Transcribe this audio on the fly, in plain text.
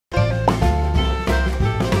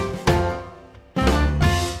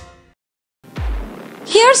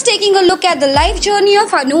Here's taking a look at the life journey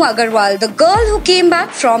of Anu Aggarwal, the girl who came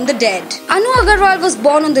back from the dead. Anu Aggarwal was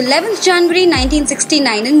born on the 11th January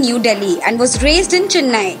 1969 in New Delhi and was raised in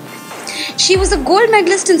Chennai. She was a gold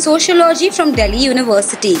medalist in sociology from Delhi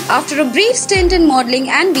University. After a brief stint in modelling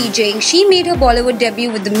and DJing, she made her Bollywood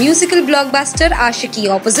debut with the musical blockbuster Aashiqui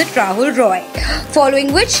opposite Rahul Roy,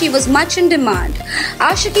 following which she was much in demand.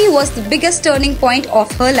 Aashiqui was the biggest turning point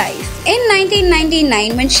of her life. In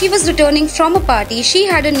 1999, when she was returning from a party, she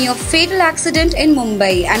had a near-fatal accident in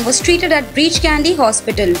Mumbai and was treated at Breach Candy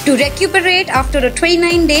Hospital to recuperate after a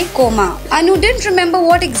 29-day coma. Anu didn't remember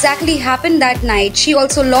what exactly happened that night. She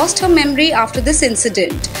also lost her memory after this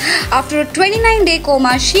incident. After a 29-day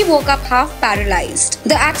coma, she woke up half paralyzed.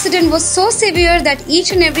 The accident was so severe that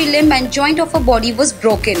each and every limb and joint of her body was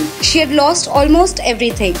broken. She had lost almost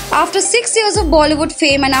everything. After 6 years of Bollywood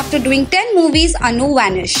fame and after doing 10 movies, Anu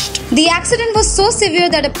vanished. The accident was so severe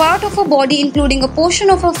that a part of her body, including a portion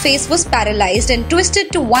of her face, was paralyzed and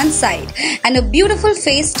twisted to one side, and her beautiful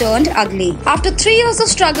face turned ugly. After 3 years of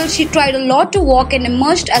struggle, she tried a lot to walk and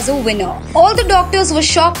emerged as a winner. All the doctors were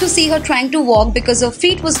shocked to see her trying to walk because her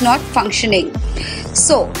feet was not functioning.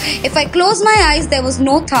 So, if I close my eyes, there was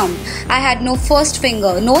no thumb. I had no first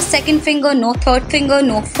finger, no second finger, no third finger,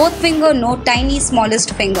 no fourth finger, no tiny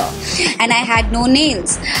smallest finger. And I had no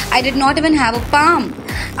nails. I did not even have a palm.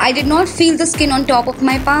 I did not feel the skin on top of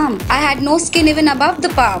my palm. I had no skin even above the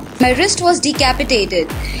palm. My wrist was decapitated.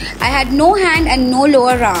 I had no hand and no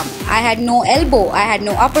lower arm. I had no elbow. I had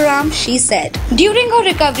no upper arm, she said. During her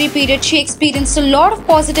recovery period, she experienced a lot of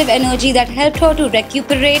positive energy that helped her to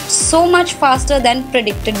recuperate so much faster than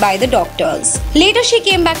predicted by the doctors. Later, she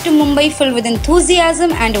came back to Mumbai filled with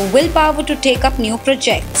enthusiasm and a willpower to take up new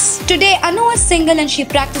projects. Today, Anu is single and she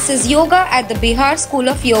practices yoga at the Bihar School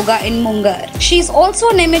of Yoga in Mungar. She is also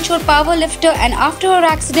an amateur powerlifter, and after her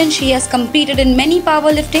accident, she has competed in many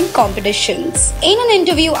powerlifting competitions. In an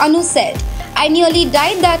interview, Anu said, "I nearly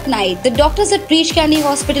died that night. The doctors at Breach Candy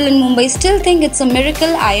Hospital in Mumbai still think it's a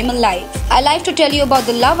miracle I am alive. I like to tell you about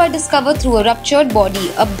the love I discovered through a ruptured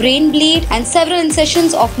body, a brain bleed, and several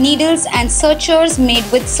incisions of needles and sutures made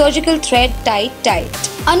with surgical thread tight.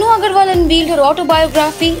 Anu Aggarwal unveiled her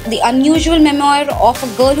autobiography, The Unusual Memoir of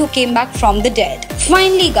a Girl Who Came Back from the Dead.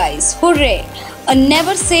 Finally, guys, hooray! A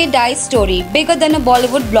never say die story, bigger than a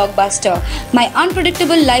Bollywood blockbuster. My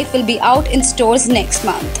Unpredictable Life will be out in stores next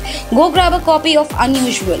month. Go grab a copy of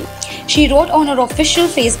Unusual," she wrote on her official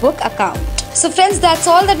Facebook account. So friends, that's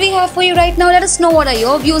all that we have for you right now. Let us know what are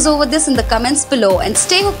your views over this in the comments below, and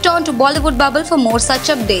stay hooked on to Bollywood Bubble for more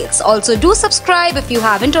such updates. Also do subscribe if you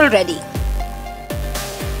haven't already.